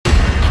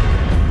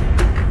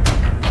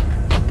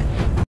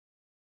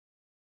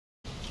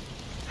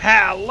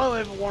Hello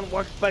everyone,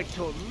 welcome back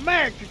to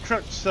American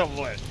Truck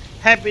Simulator.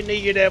 Happy New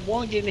Year to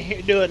everyone. Getting here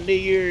to do a New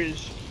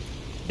Year's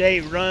Day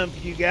run for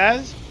you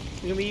guys.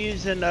 We're going to be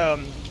using,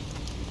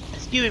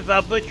 excuse me if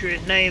I butcher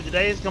his name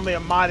today. It's going to be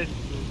a modded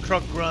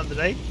truck run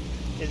today.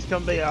 It's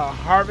going to be a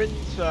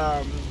Harvin's,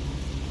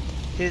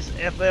 his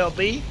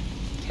FLB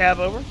cab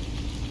over.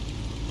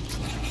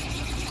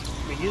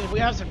 We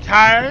have some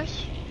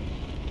tires.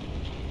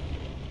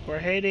 We're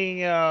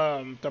heading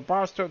to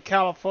Barstow,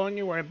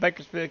 California. We're in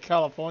Bakersfield,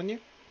 California.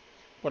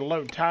 With a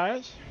load of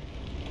tires.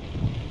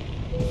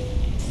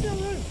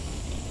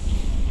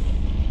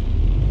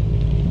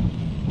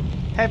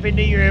 Happy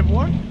New Year,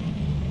 everyone.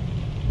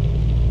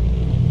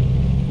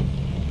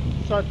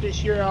 Start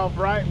this year off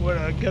right with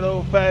a good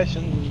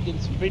old-fashioned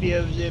getting some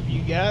videos of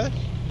you guys.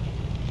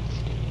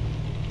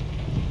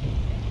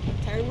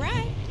 Turn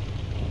right.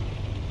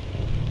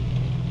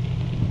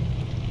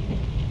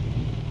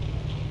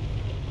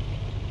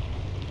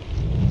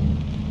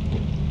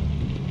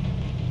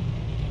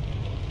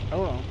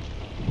 Hold on.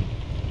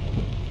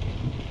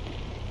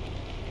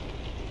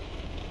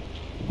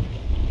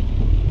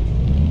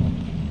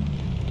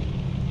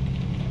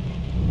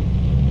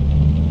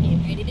 Get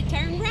ready to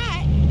turn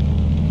right.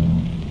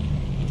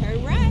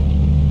 Turn right.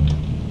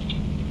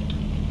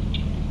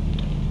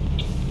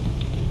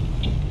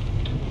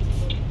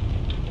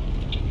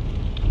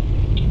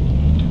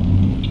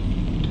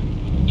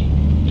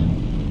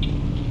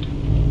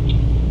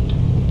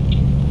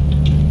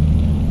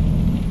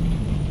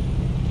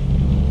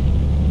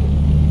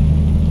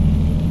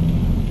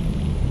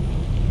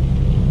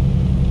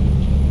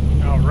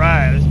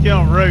 Get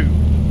on the road.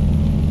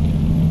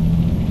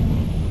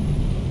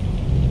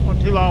 Not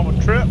too long of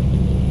a trip.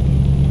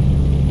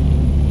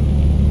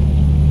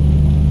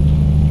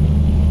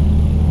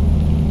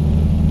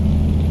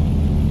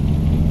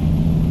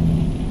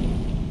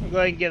 I'll go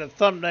ahead and get a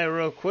thumbnail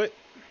real quick.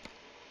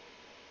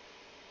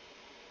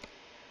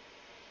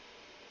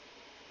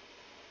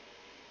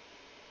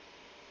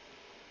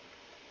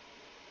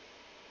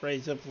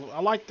 Raise up.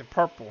 I like the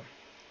purple.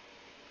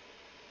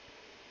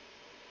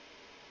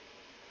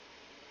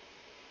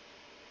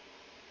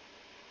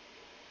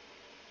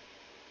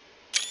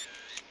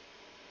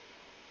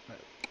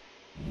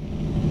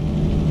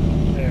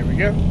 There we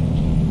go.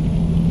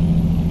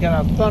 Got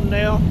our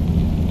thumbnail.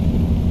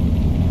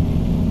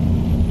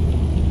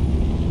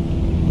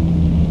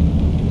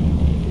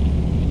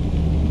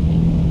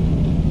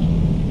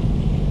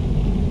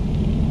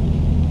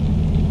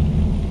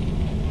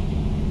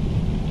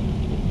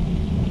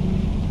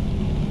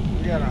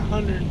 We got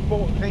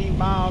 114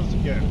 miles to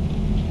go.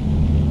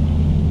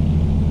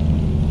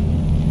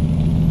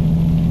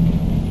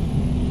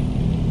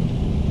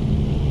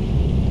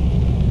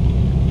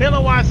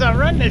 Feeling wise I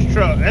run this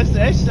truck. That's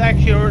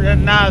actually a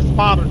nice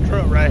model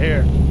truck right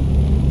here.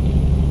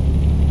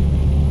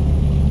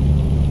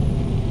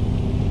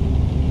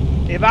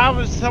 If I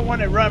was someone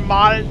that run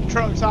modded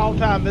trucks all the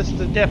time, this is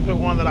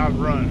definitely one that I would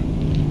run.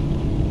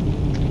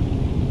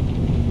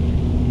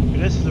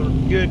 This is a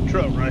good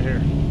truck right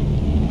here.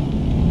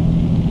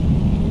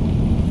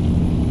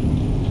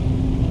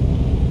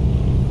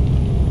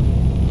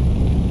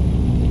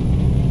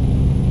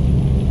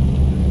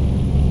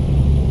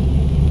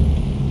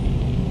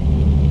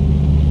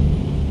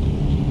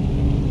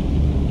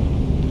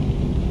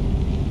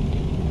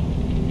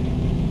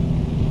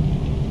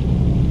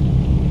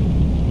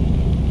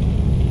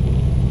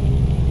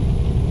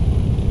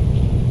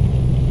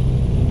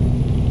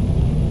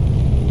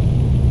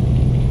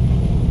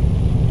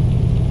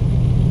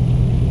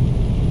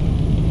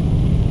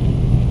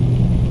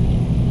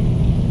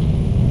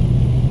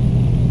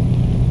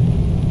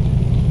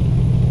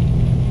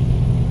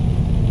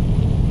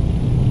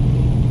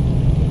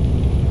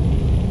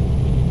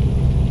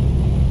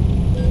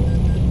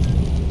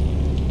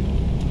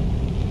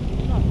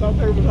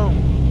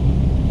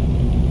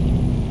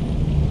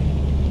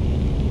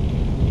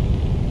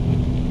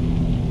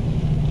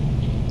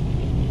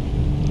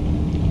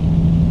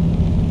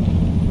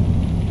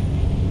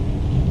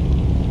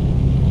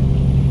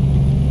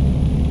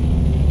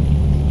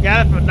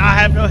 Got it, but not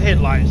have no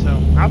headlights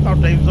on. I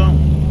thought they was on.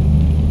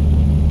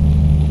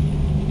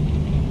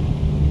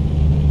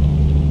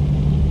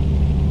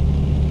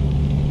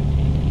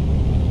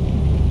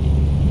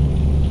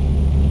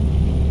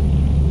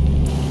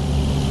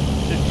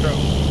 Good truck.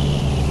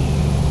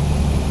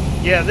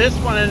 Yeah, this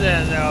one is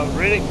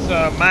Riddick's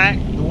Mac,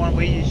 the one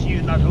we just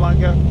used not too long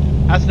ago.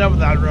 That's another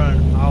that I run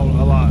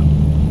a lot.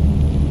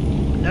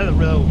 Another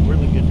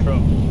really good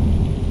truck.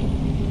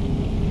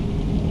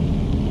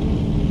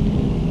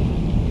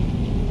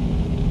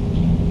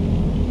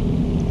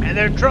 And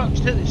their trucks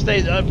too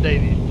stays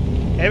updated.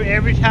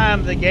 Every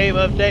time the game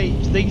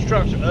updates, these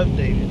trucks are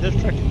updated. This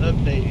truck is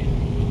updated.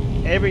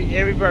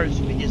 Every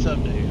version it gets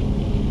updated.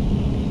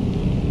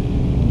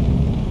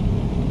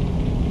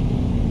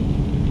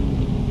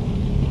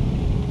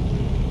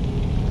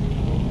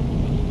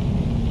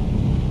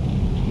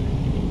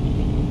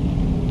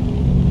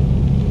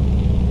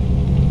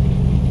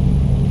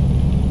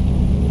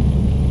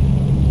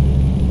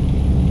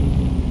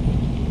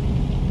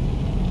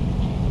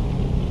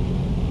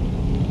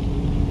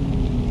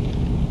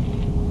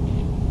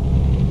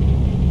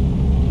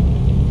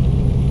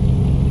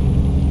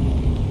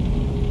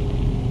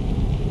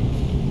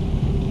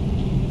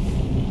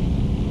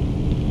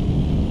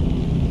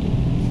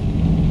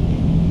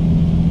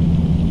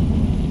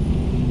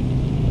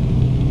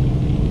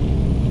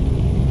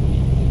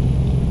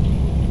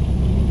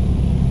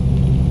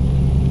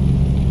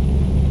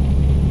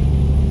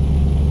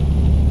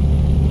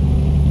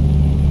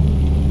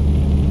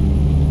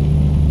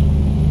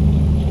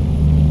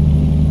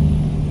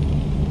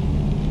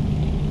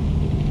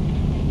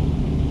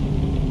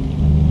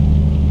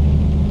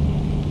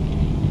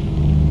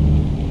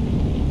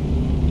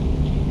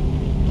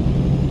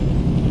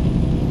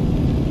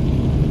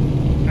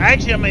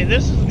 Actually, I mean,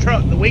 this is a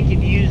truck that we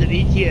can use at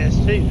ETS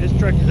too. This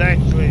truck is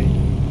actually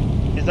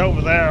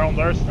over there on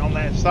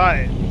that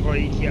site for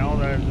ETS on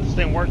the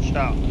same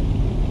workshop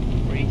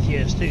for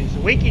ETS too. So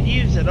we can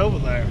use it over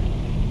there.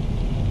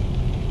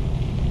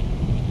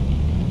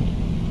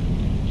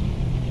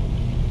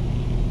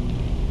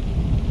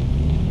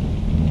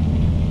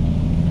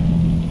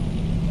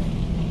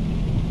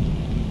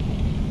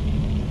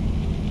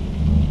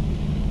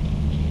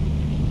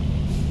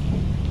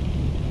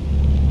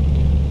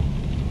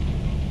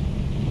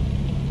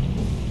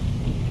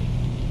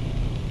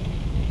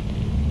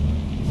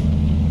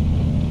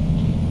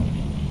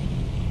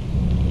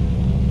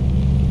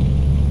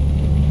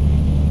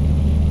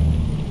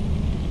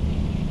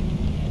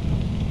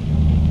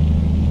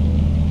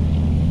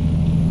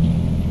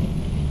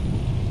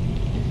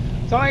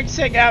 So like I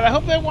said, guys, I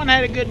hope everyone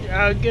had a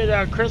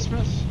good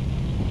Christmas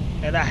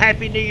and a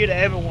Happy New Year to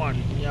everyone.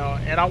 You know,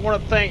 and I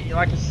want to thank,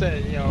 like I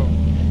said, you know,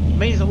 it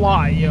means a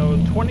lot. You know,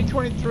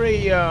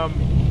 2023,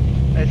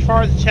 as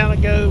far as the channel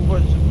goes,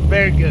 was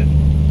very good.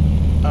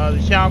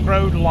 The channel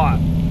grew a lot,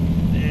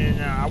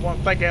 and I want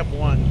to thank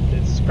everyone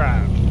that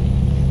subscribed.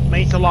 It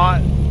means a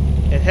lot.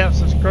 It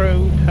helps us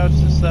grow,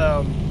 helps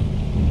us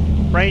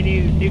bring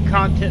new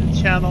content to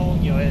the channel.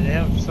 You know, it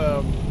helps.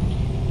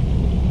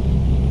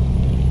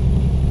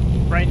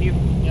 Bring new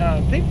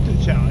people to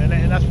the channel,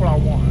 and that's what I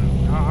want.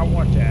 I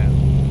want that,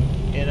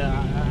 and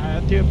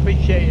I do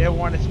appreciate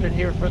everyone that's been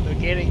here from the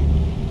beginning.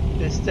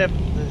 Has stuck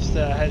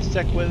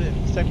with it,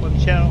 stuck with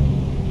the channel.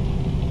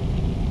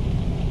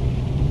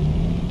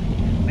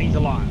 It means a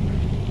lot.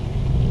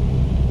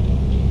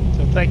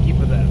 So thank you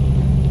for that.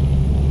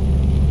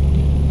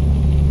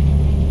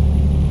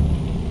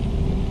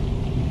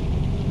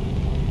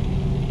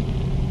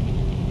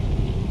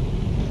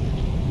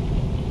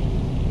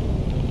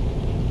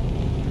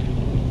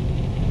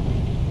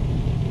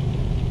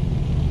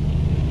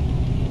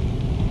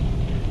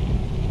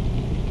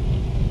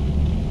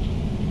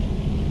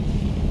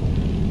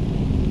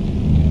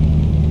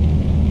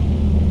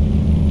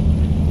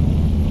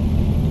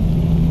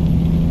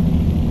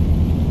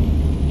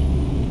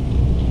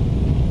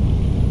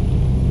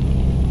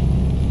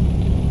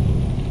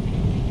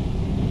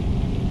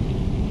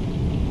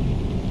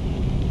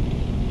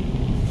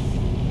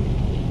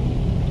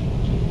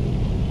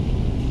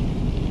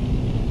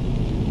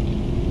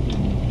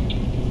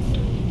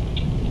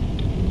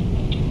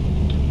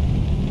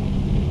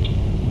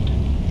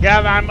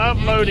 Guys, I'm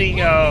uploading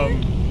a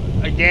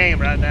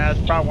game right now.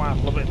 That's probably why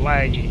it's a little bit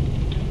laggy.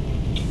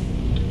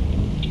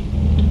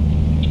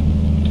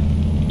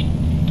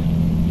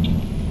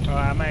 Oh,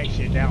 I'm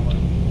actually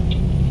downloading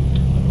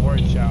the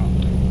workshop.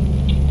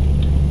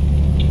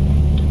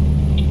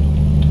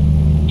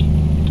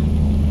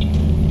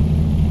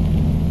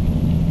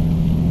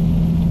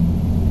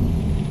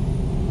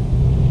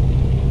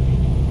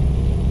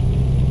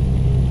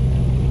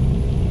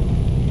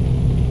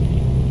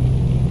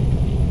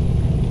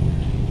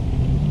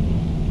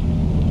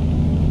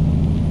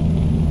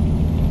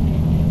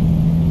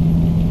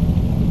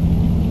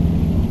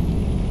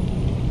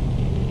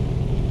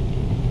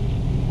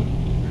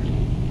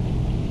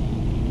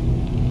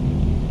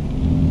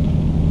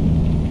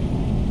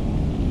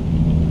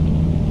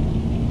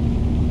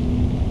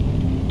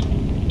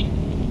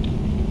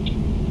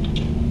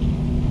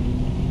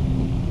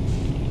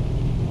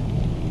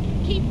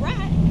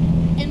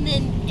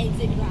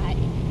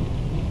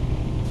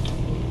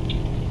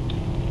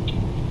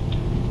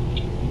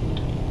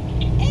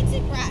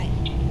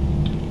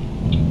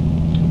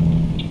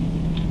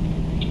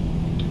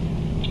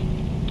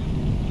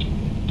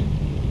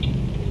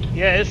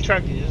 Yeah, this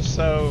truck is just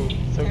so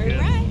good.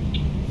 Right.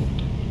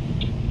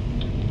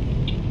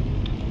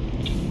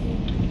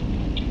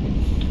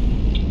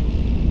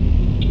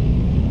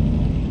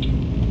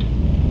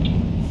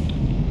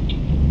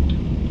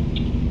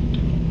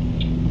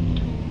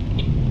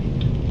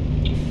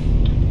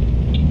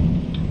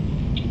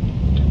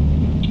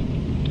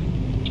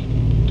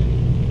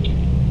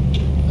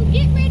 Well,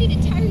 get ready to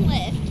turn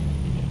left.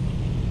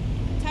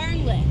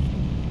 Turn left.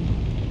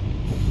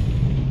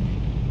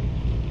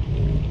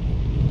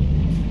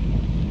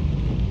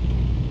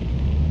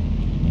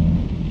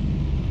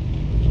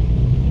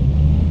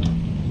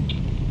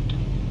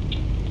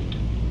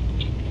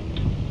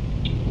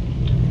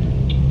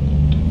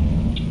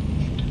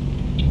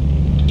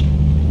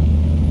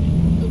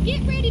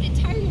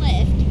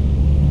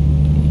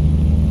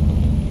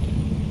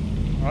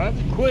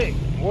 Quick,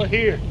 we're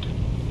here.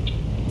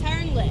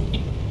 Turn left.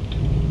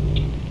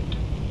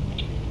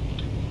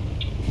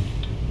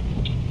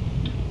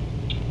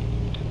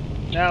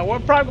 Now we're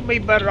probably gonna be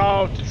better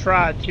off to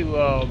try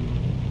to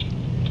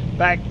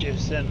back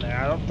this in there.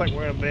 I don't think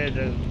we're gonna be able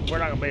to. We're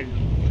not gonna be able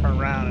to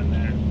turn around in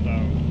there.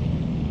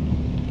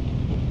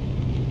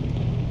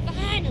 So.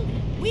 Finally,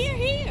 we're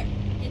here.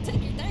 It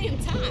took your damn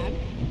time.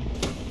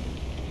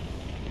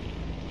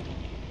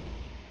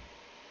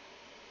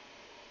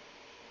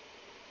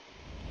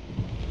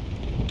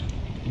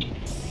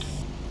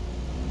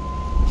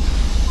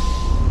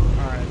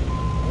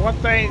 One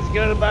thing's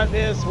good about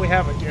this, we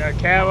have a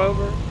cab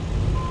over.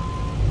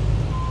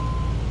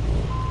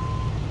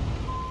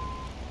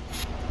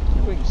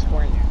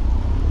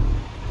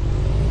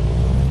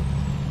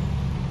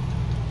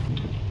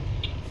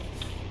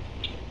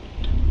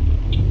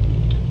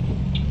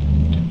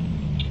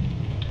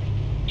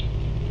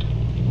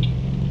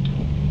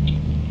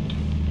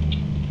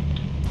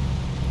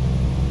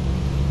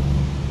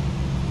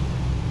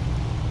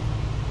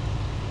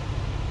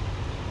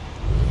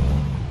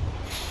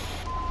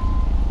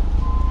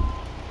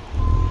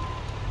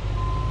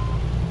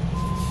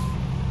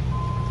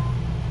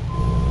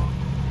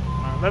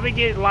 let me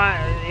get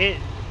it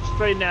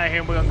straightened out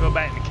here and we're gonna go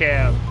back in the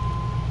cab.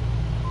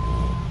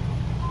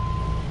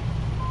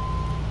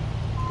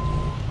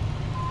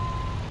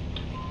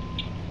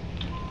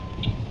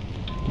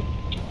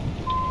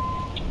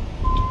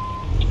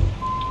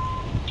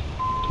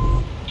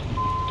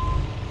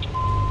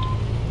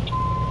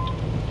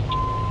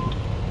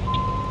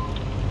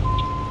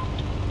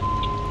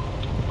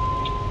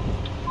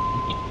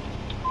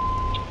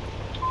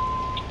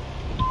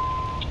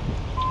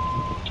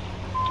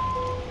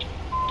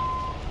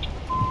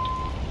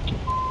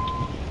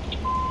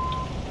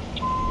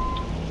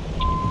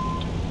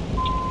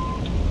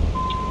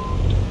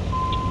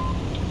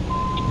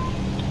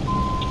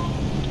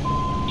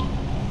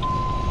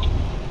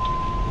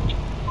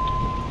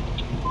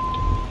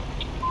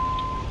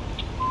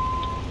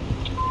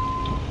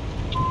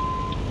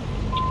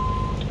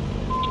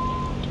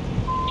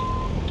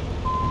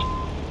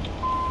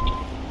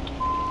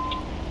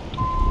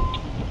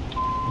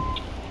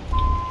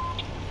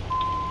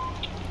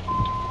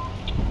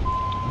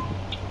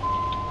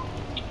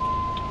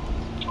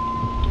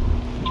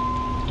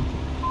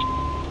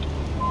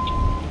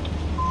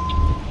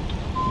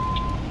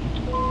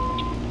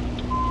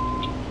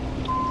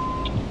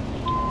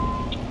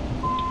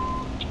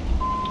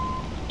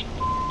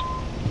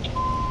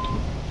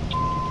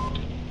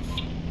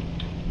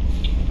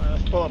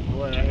 Pull up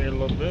right here a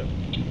little bit.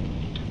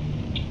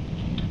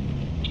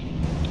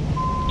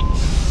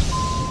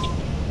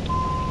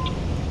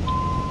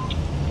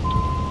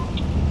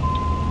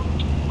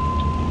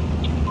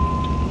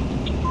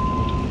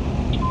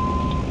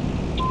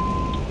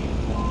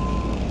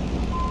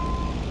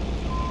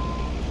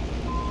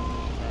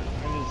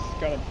 I just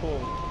gotta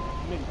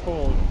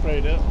pull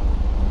straight up.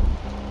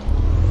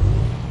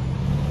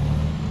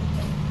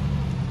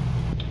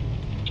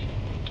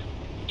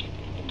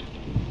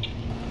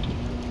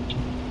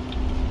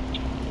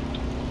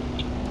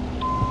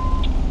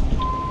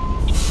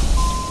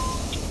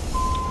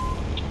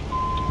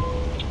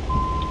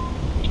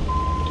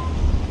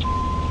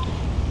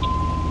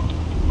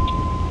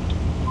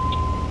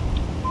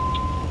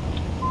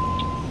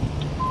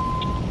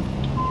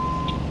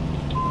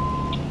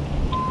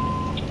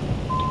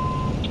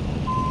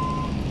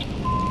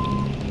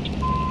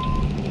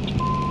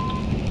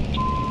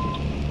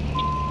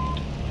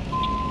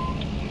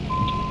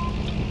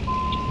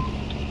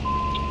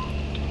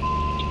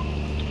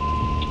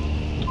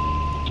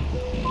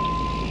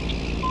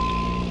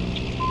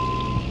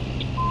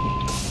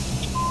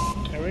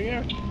 There we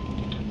go.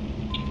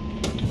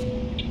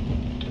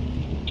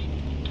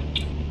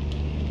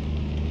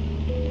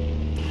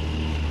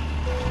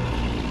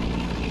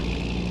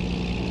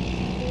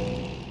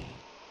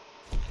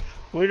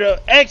 We drove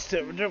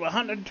exit. We drove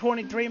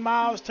 123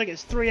 miles. Took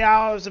us 3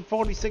 hours and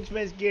 46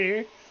 minutes to get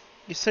here.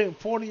 Consumed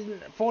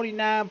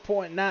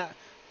 49.9.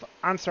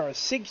 I'm sorry,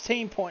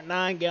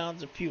 16.9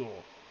 gallons of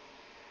fuel.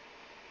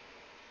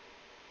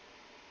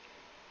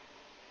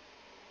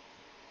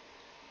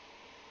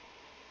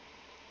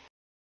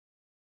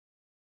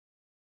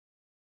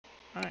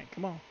 All right,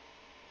 come on.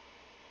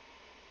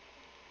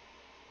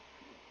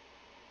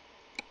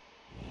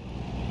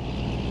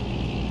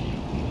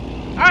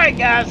 Alright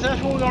guys,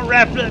 that's what we're going to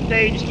wrap it up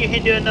today. Just get here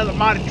and do another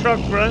modded truck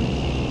run.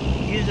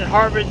 Using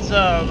Harvard's,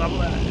 sorry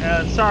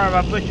if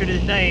I butchered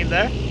his name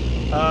there.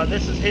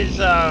 This is his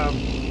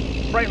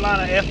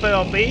Freightliner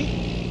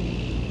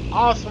FLB.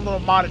 Awesome little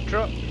modded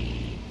truck.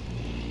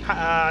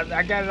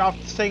 I got it off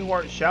the Sting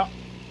Workshop.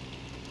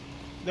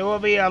 There will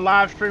be a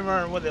live stream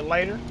running with it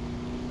later,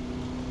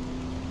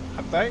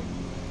 I think.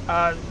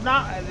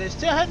 There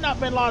still has not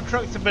been a lot of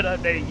trucks that have been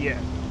updated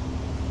yet.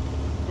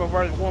 For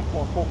version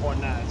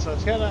 1.4.9, so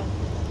it's kind of,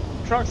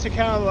 trucks are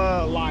kind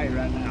of light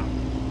right now.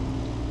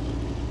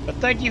 But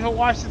thank you for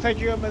watching. Thank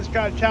you for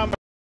subscribing to the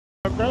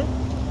channel.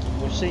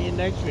 We'll see you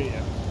next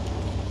video.